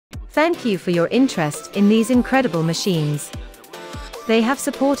Thank you for your interest in these incredible machines. They have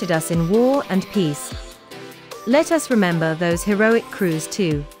supported us in war and peace. Let us remember those heroic crews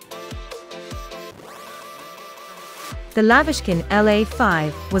too. The Lavochkin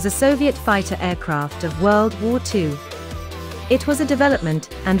LA-5 was a Soviet fighter aircraft of World War II. It was a development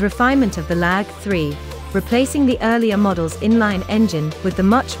and refinement of the LAGG-3, replacing the earlier model's inline engine with the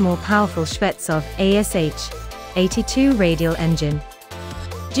much more powerful Shvetsov ASH-82 radial engine.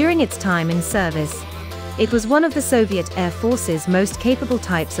 During its time in service, it was one of the Soviet Air Force's most capable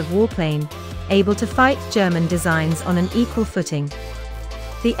types of warplane, able to fight German designs on an equal footing.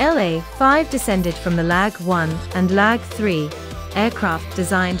 The LA-5 descended from the LAGG-1 and LAGG-3, aircraft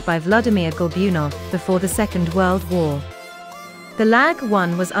designed by Vladimir Gorbunov before the Second World War. The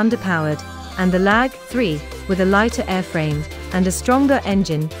LAGG-1 was underpowered, and the LAGG-3, with a lighter airframe and a stronger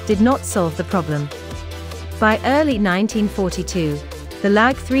engine, did not solve the problem. By early 1942, the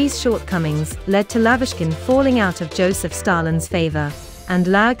LAGG-3's shortcomings led to Lavochkin falling out of Joseph Stalin's favor, and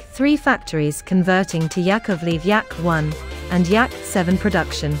LAGG-3 factories converting to Yakovlev Yak-1 and Yak-7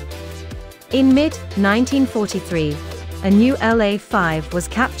 production. In mid-1943, a new LA-5 was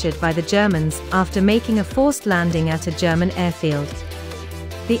captured by the Germans after making a forced landing at a German airfield.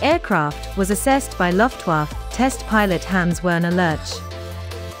 The aircraft was assessed by Luftwaffe test pilot Hans-Werner Lerch.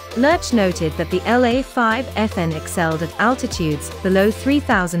 Lerch noted that the LA-5 FN excelled at altitudes below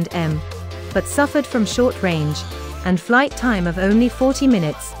 3000 m, but suffered from short range and flight time of only 40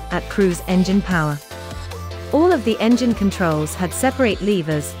 minutes at cruise engine power. All of the engine controls had separate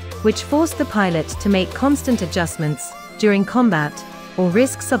levers, which forced the pilot to make constant adjustments during combat or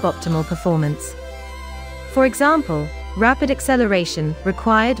risk suboptimal performance. For example, rapid acceleration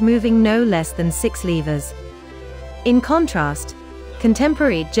required moving no less than 6 levers. In contrast,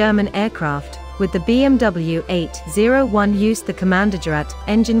 contemporary German aircraft with the BMW 801 used the Kommandozrat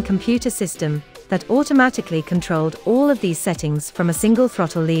engine computer system that automatically controlled all of these settings from a single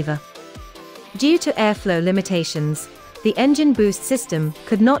throttle lever. Due to airflow limitations, the engine boost system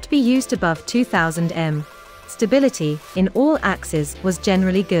could not be used above 2000 m. Stability in all axes was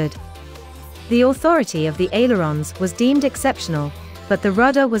generally good. The authority of the ailerons was deemed exceptional, but the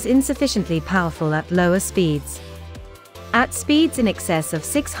rudder was insufficiently powerful at lower speeds. At speeds in excess of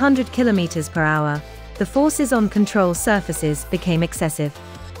 600 km per hour, the forces on control surfaces became excessive.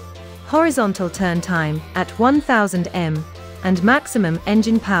 Horizontal turn time at 1000 m, and maximum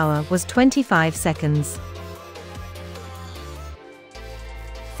engine power was 25 seconds.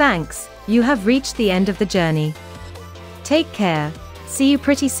 Thanks, you have reached the end of the journey. Take care, see you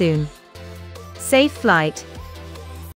pretty soon. Safe flight.